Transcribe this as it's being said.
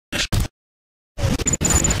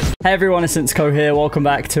Hey everyone, it's Insko here. Welcome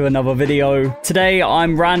back to another video. Today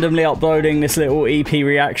I'm randomly uploading this little EP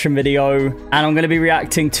reaction video, and I'm going to be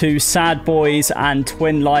reacting to SaidBois and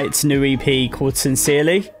Twin Light's new EP called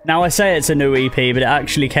Sincerely. Now I say it's a new EP, but it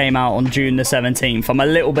actually came out on June the 17th. I'm a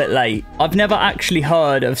little bit late. I've never actually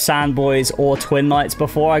heard of SaidBois or Twin Lights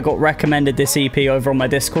before. I got recommended this EP over on my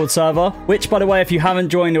Discord server, which by the way, if you haven't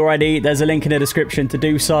joined already, there's a link in the description to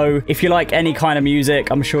do so. If you like any kind of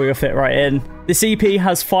music, I'm sure you'll fit right in. This EP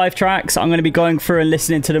has 5 tracks. I'm going to be going through and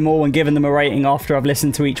listening to them all and giving them a rating after I've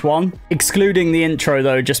listened to each one. Excluding the intro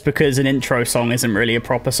though, just because an intro song isn't really a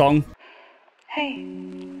proper song. Hey,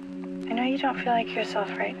 I know you don't feel like yourself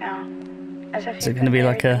right now. As if Is it going to be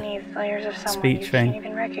like a layers of speech you thing? Can't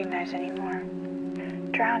even recognize anymore.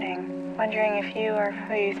 Drowning, wondering if you are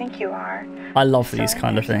who you think you are. I love these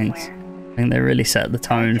kind of things. I think they really set the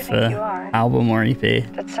tone for album or EP.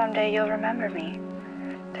 That someday you'll remember me.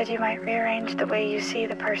 That you might rearrange the way you see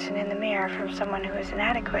the person in the mirror from someone who is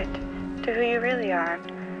inadequate to who you really are,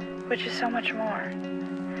 which is so much more.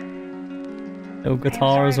 Little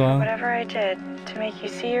guitar as well. Whatever I did to make you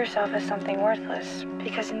see yourself as something worthless,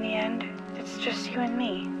 because in the end, it's just you and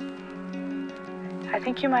me. I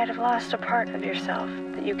think you might have lost a part of yourself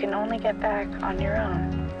that you can only get back on your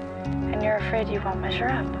own, and you're afraid you won't measure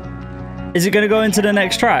up. Is it going to go into the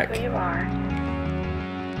next track? Who you are.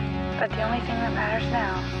 But the only thing that matters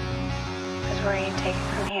now is where you take it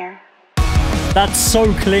from here. That's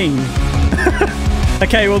so clean.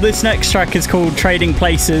 Okay, well this next track is called Trading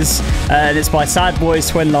Places, and it's by SaidBois,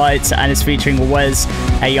 Twin Lights, and it's featuring Wes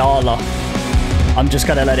Ayala. I'm just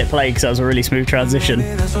gonna let it play because that was a really smooth transition.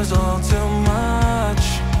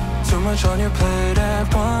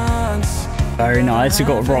 Very nice, you've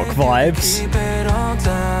got rock vibes.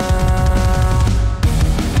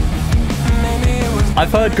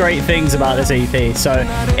 I've heard great things about this EP, so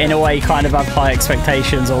in a way kind of have high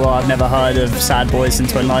expectations, although I've never heard of SaidBois and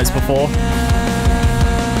Twin Lights before.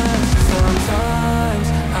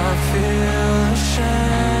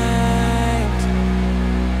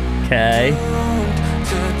 Okay.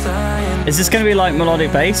 Is this going to be like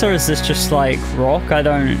melodic bass, or is this just like rock? I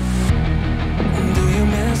don't...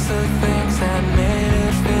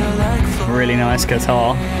 Really nice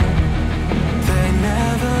guitar.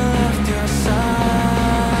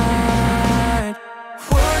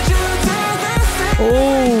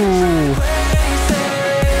 Oh!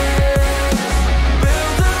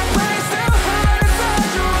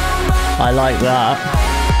 I like that.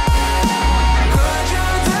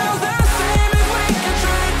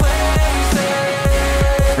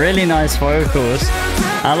 Really nice vocals.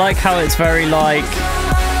 I like how it's very like...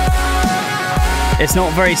 It's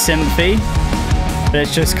not very synthy, but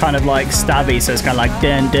it's just kind of like stabby, so it's kind of like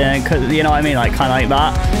dun dun, you know what I mean? Like kind of like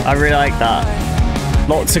that. I really like that.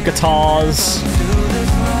 Lots of guitars.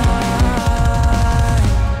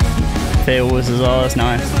 Feels as well, that's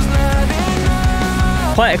nice.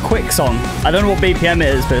 Quite a quick song. I don't know what BPM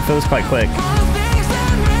it is, but it feels quite quick.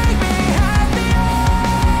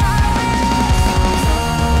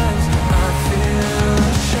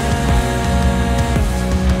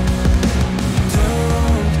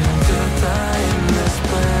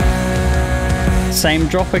 Same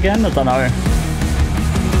drop again? I don't know.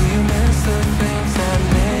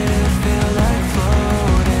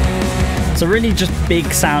 It's a really just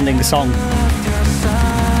big sounding song.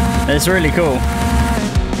 It's really cool.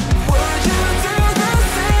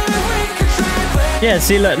 Yeah,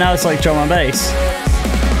 see look, now it's like drum and bass.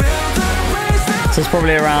 So it's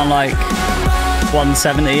probably around like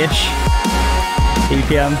 170-ish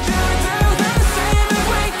BPM.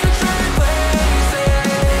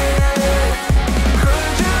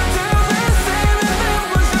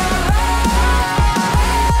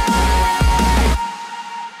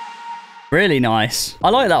 Really nice. I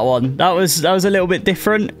like that one. That was a little bit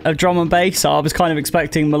different of drum and bass. I was kind of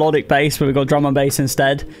expecting melodic bass, but we got drum and bass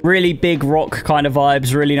instead. Really big rock kind of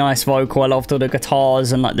vibes. Really nice vocal. I loved all the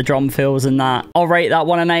guitars and like the drum fills and that. I'll rate that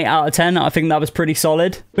one an 8 out of 10. I think that was pretty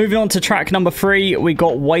solid. Moving on to track number 3, we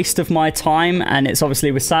got Waste of My Time, and it's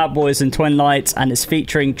obviously with SaidBois and Twin Lights, and it's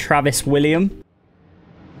featuring Travis William.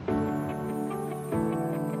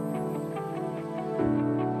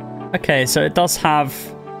 Okay, so it does have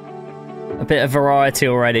a bit of variety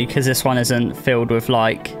already, because this one isn't filled with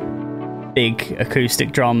like big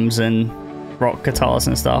acoustic drums and rock guitars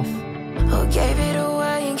and stuff.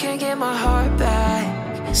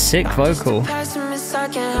 Sick vocal. I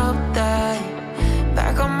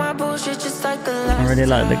really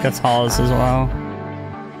like the guitars as well.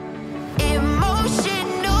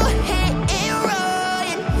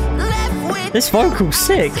 This vocal's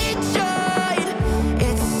sick.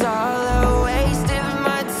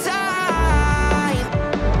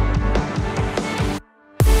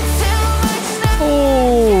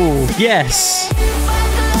 Yes.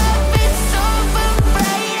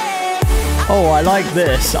 Oh, I like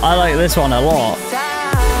this. I like this one a lot.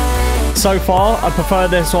 So far, I prefer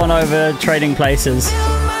this one over Trading Places.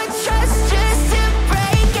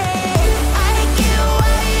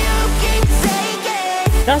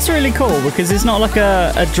 That's really cool because it's not like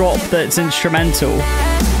a drop that's instrumental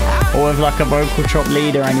or with like a vocal drop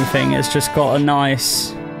lead or anything. It's just got a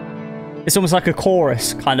nice... It's almost like a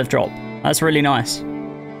chorus kind of drop. That's really nice.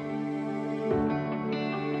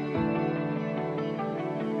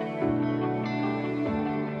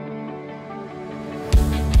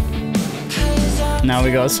 Now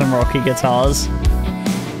we got some rocky guitars.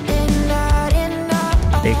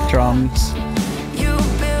 Big drums.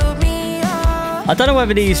 I don't know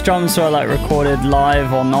whether these drums were like recorded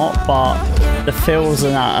live or not, but the fills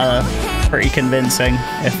in that are pretty convincing,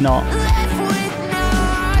 if not.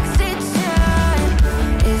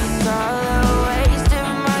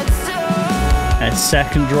 A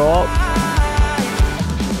second drop.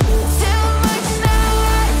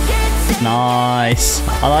 Nice.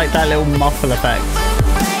 I like that little muffle effect.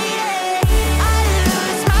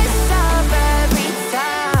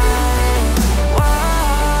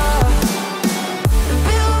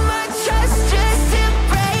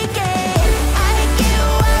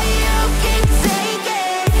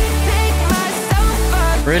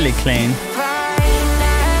 Really clean.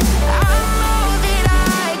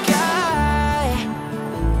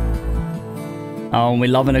 Oh, and we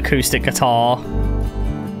love an acoustic guitar.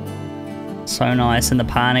 So nice, and the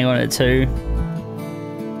panning on it too.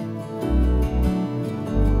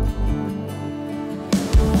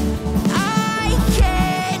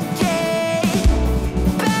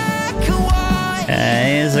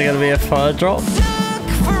 Okay, is there gonna be a third drop?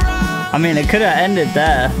 I mean, it could have ended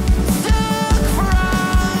there.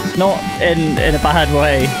 Not in a bad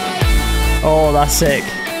way. Oh, that's sick.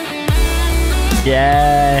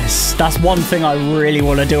 Yes, that's one thing I really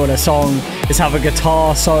want to do on a song, is have a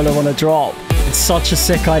guitar solo on a drop. It's such a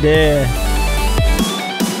sick idea.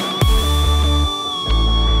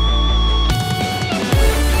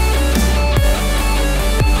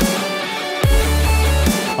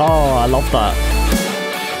 Oh, I love that.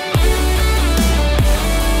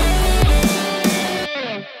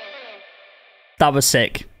 That was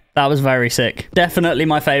sick. That was very sick. Definitely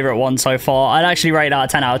my favorite one so far. I'd actually rate that a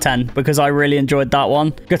 10 out of 10 because I really enjoyed that one.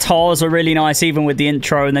 Guitars are really nice, even with the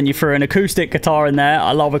intro, and then you threw an acoustic guitar in there.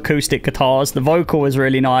 I love acoustic guitars. The vocal was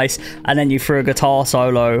really nice, and then you threw a guitar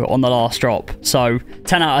solo on the last drop. So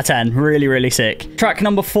 10 out of 10. Really, really sick. Track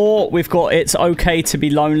number 4, we've got It's Okay to Be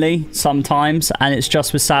Lonely Sometimes, and it's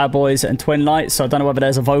just with SaidBois and Twin Lights, so I don't know whether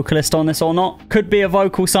there's a vocalist on this or not. Could be a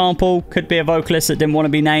vocal sample, could be a vocalist that didn't want to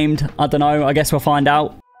be named. I don't know. I guess we'll find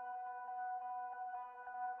out.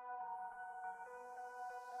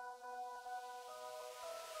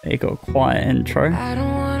 You got a quiet intro. I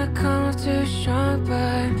don't wanna come off too strong,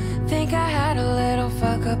 but think I had a little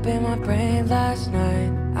fuck up in my brain last night.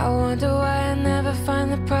 I wonder why I never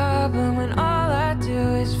find the problem when all I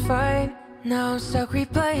do is fight. Now I'm stuck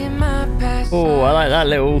replaying my past. Oh, I like that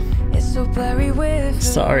little it's so blurry with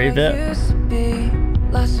sorry bit.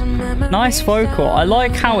 Nice vocal. I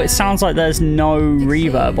like how it sounds like there's no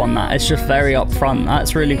reverb on that. It's just very upfront.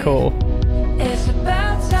 That's really cool. It's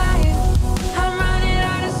about time.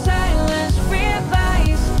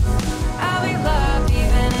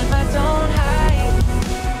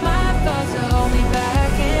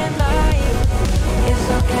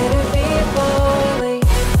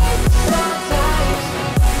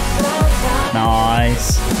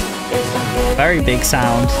 Nice. Very big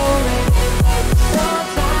sound.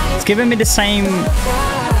 It's giving me the same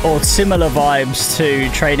or similar vibes to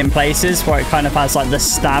Trading Places, where it kind of has like the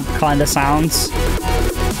stab kind of sounds.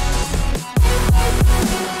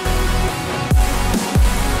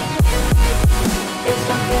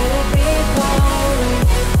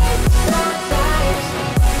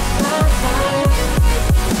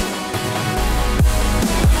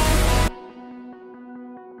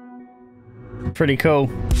 Pretty cool.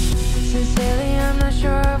 Sincerely, I'm not sure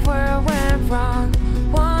of where I went wrong.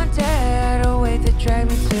 One day I had a weight that dragged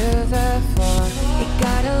me to the floor. It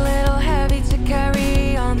got a little heavy to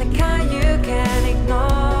carry on, the kind you can't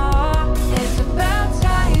ignore. It's about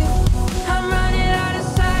time. I'm running out of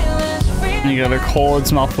silence. You got the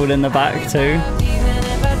chords muffled in the back too.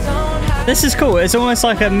 This is cool. It's almost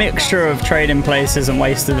like a mixture of Trading Places and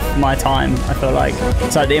Wasted My Time. I feel like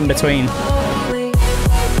it's like the in-between.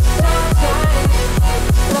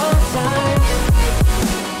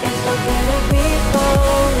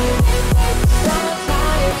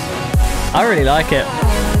 I really like it.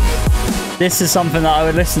 This is something that I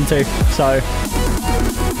would listen to, so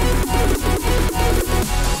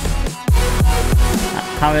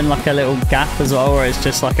having like a little gap as well where it's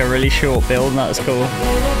just like a really short build. That's cool.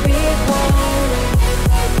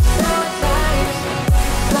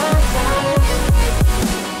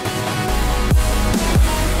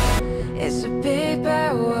 It's a big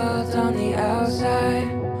bad world on the outside.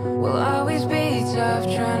 We'll always be tough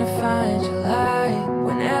trying to find your light.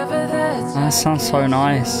 Whenever the That sounds so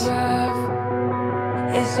nice.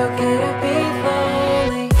 It's okay to be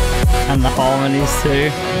lonely. And the harmonies too.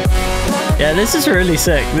 Yeah, this is really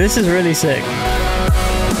sick. This is really sick.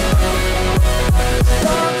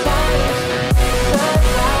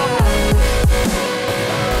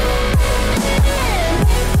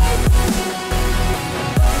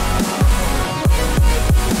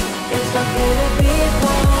 It's okay to be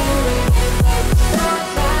lonely.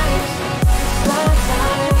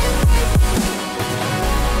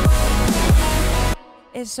 Sometimes.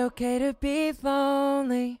 It's okay to be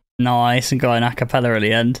lonely. Nice, and going a cappella at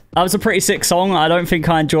the end. That was a pretty sick song. I don't think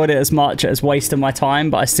I enjoyed it as much as Wasting My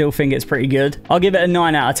Time, but I still think it's pretty good. I'll give it a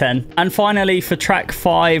 9 out of 10. And finally, for track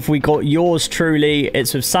 5, we got Yours Truly.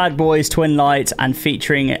 It's with SaidBois, Twin Lights, and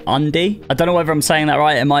featuring Undy. I don't know whether I'm saying that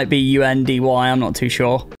right. It might be U-N-D-Y. I'm not too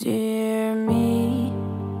sure. Dear me,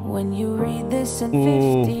 when you read this in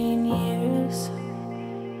 15 years,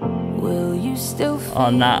 will you still feel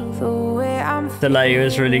On that the way I'm delay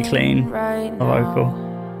was really clean. right The vocal.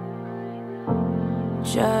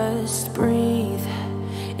 Just breathe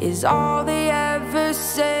is all they ever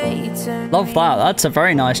say to Love that. That's a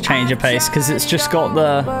very nice change of pace because it's just got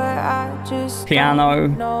the piano,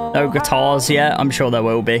 no guitars yet. I'm sure there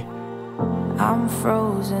will be. I'm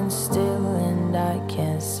frozen still and I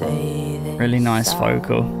can't say this. Really nice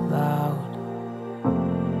vocal. Loud.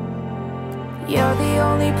 You're the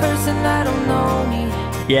only person that'll know me.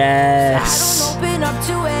 Yes. I don't open up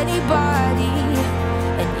to anybody.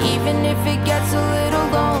 And even if it gets a little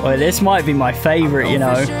lonely, Well, this might be my favorite, you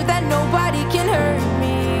know. for sure that nobody can hurt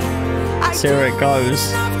me. I See where it do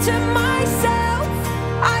goes. enough to myself.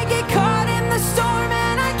 I get caught in the storm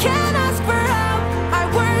and I can't ask for help. My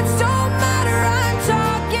words don't matter. I'm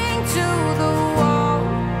talking to the wall.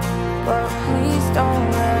 But please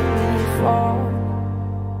don't let me fall.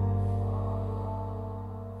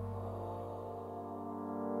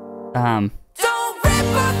 Damn. Don't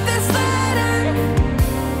rip up this letter.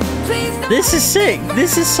 Please don't. This is sick.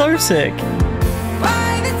 This is so sick.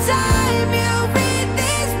 By the time you read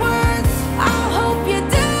these words, I'll hope you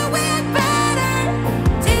do it better.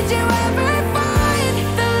 Did you ever find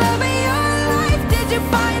the love of your life? Did you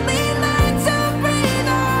finally learn to breathe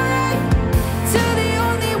alright? To the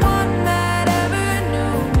only one that ever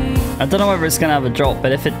knew me. I don't know whether it's going to have a drop,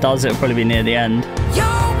 but if it does, it'll probably be near the end.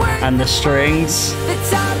 You're worth And the strings. the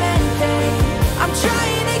time and day. I'm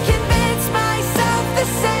trying to convince myself the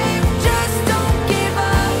same. Just don't give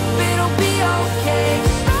up, it'll be okay.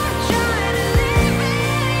 Stop trying to live in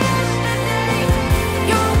yesterday.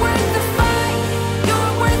 You're worth the fight,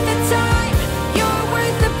 you're worth the time, you're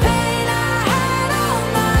worth the pain I had all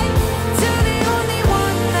night. To the only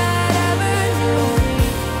one that ever knew me.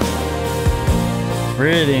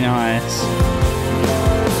 Really nice.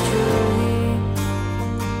 Yours truly.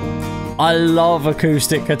 I love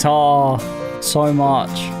acoustic guitar so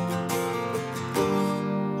much.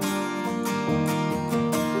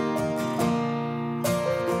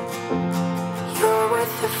 You're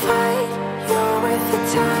worth the fight, you're worth the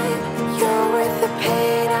time, you're worth the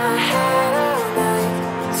pain I had all night.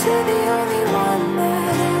 To the only one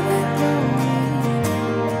that ever knew me.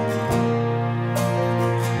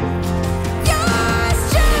 Yours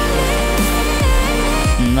truly.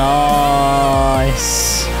 Nice.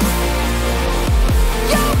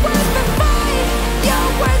 You're worth the fight,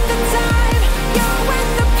 you're worth the time, you're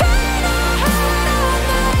worth the pain I had all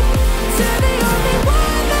night. To the only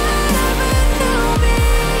one that ever knew me.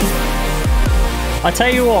 I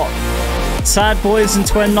tell you what, SaidBois and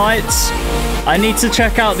Twin Lights, I need to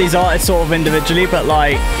check out these artists sort of individually, but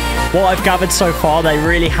like what I've gathered so far, they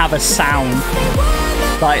really have a sound,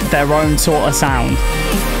 like their own sort of sound.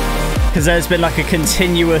 Because there's been like a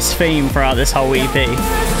continuous theme throughout this whole EP.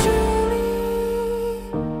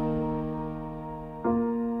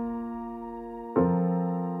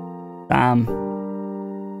 Damn.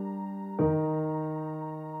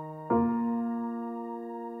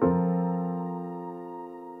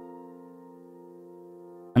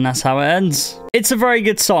 And that's how it ends. It's a very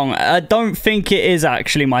good song. I don't think it is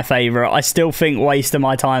actually my favorite. I still think Waste of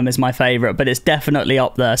My Time is my favorite, but it's definitely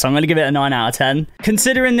up there. So I'm going to give it a 9 out of 10.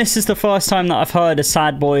 Considering this is the first time that I've heard of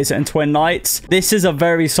SaidBois and Twin Lights, this is a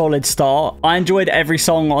very solid start. I enjoyed every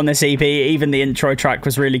song on this EP. Even the intro track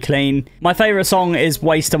was really clean. My favorite song is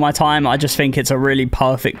Waste of My Time. I just think it's a really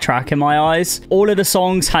perfect track in my eyes. All of the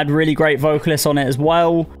songs had really great vocalists on it as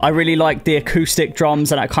well. I really liked the acoustic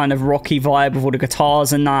drums and that kind of rocky vibe with all the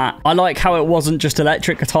guitars and that. I like how it wasn't just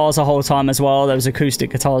electric guitars the whole time as well. There was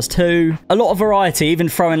acoustic guitars too. A lot of variety, even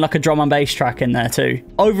throwing like a drum and bass track in there too.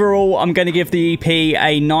 Overall, I'm going to give the EP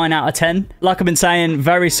a 9 out of 10. Like I've been saying,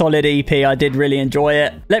 very solid EP. I did really enjoy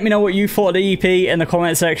it. Let me know what you thought of the EP in the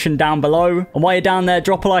comment section down below. And while you're down there,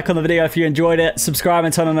 drop a like on the video if you enjoyed it. Subscribe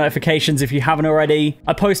and turn on notifications if you haven't already.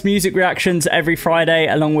 I post music reactions every Friday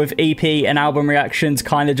along with EP and album reactions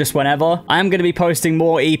kind of just whenever. I am going to be posting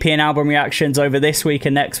more EP and album reactions over this week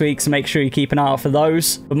and next week, so make sure you keep an eye out for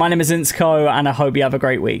those. But my name is Insko and I hope you have a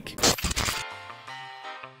great week.